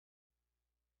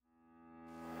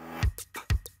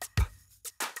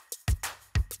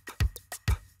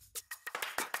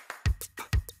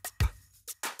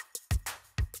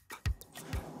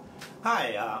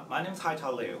Hi, my name is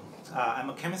Haitao Liu.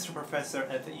 I'm a chemistry professor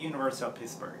at the University of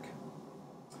Pittsburgh.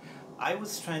 I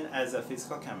was trained as a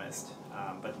physical chemist,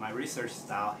 but my research is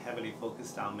now heavily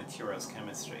focused on materials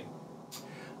chemistry.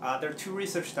 There are two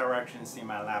research directions in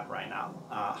my lab right now.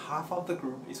 Half of the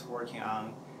group is working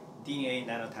on DNA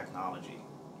nanotechnology.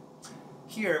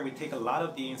 Here, we take a lot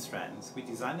of DNA strands, we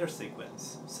design their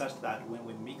sequence such that when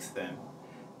we mix them,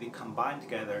 they combine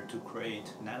together to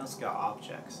create nanoscale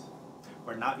objects.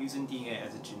 We're not using DNA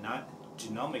as a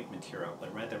genomic material,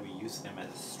 but rather we use them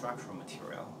as a structural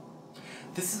material.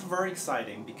 This is very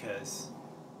exciting because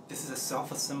this is a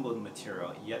self-assembled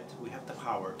material, yet we have the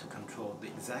power to control the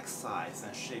exact size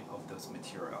and shape of those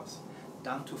materials,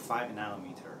 down to 5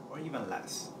 nanometer or even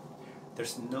less.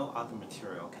 There's no other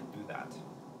material can do that.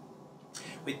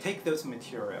 We take those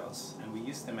materials and we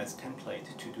use them as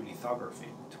template to do lithography,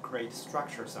 to create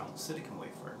structures on silicon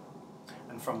wafer.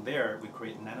 And from there, we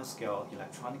create nanoscale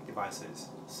electronic devices,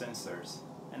 sensors,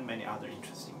 and many other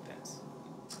interesting things.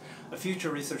 A future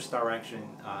research direction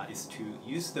is to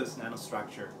use those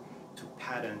nanostructures to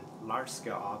pattern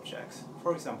large-scale objects,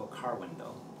 for example, car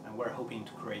window. And we're hoping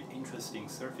to create interesting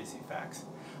surface effects,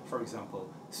 for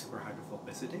example,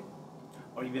 superhydrophobicity,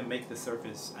 or even make the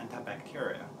surface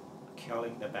antibacterial,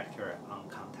 killing the bacteria on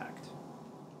contact.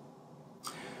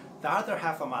 The other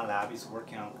half of my lab is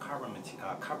working on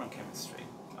carbon chemistry,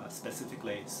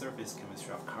 specifically surface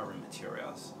chemistry of carbon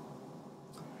materials.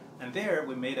 And there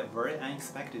we made a very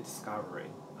unexpected discovery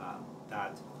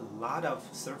that a lot of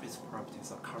surface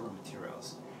properties of carbon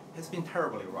materials has been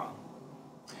terribly wrong.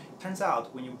 It turns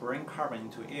out when you bring carbon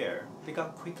into air, they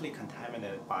got quickly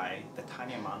contaminated by the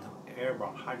tiny amount of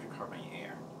airborne hydrocarbon in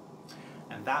air.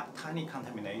 And that tiny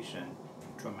contamination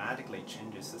dramatically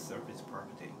changes the surface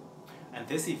property. And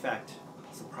this effect,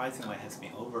 surprisingly, has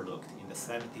been overlooked in the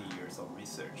 70 years of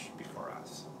research before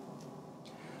us.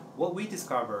 What we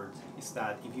discovered is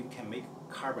that if you can make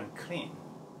carbon clean,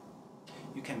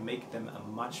 you can make them a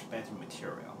much better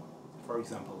material. For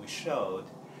example, we showed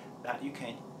that you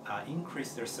can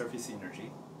increase their surface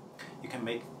energy, you can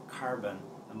make carbon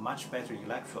a much better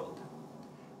electrode,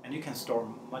 and you can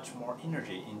store much more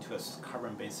energy into a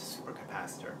carbon-based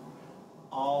supercapacitor,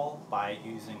 all by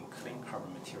using clean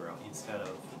carbon material instead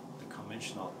of the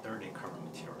conventional dirty carbon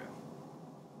material.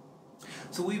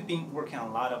 So we've been working on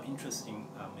a lot of interesting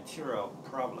material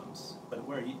problems, but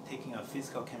we're taking a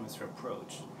physical chemistry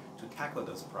approach to tackle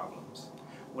those problems.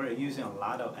 We're using a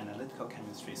lot of analytical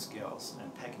chemistry skills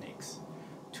and techniques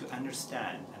to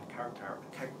understand and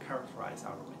characterize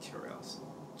our materials.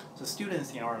 So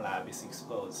students in our lab is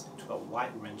exposed to a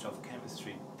wide range of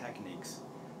chemistry techniques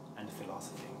and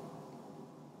philosophy.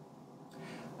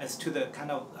 As to the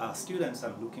kind of students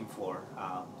I'm looking for,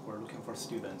 we're looking for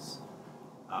students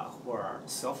who are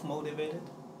self-motivated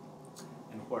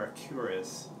and who are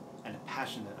curious and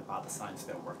passionate about the science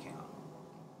they're working on.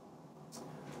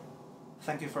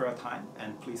 Thank you for your time,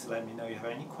 and please let me know if you have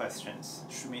any questions.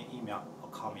 Shoot me an email or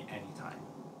call me anytime.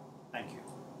 Thank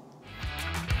you.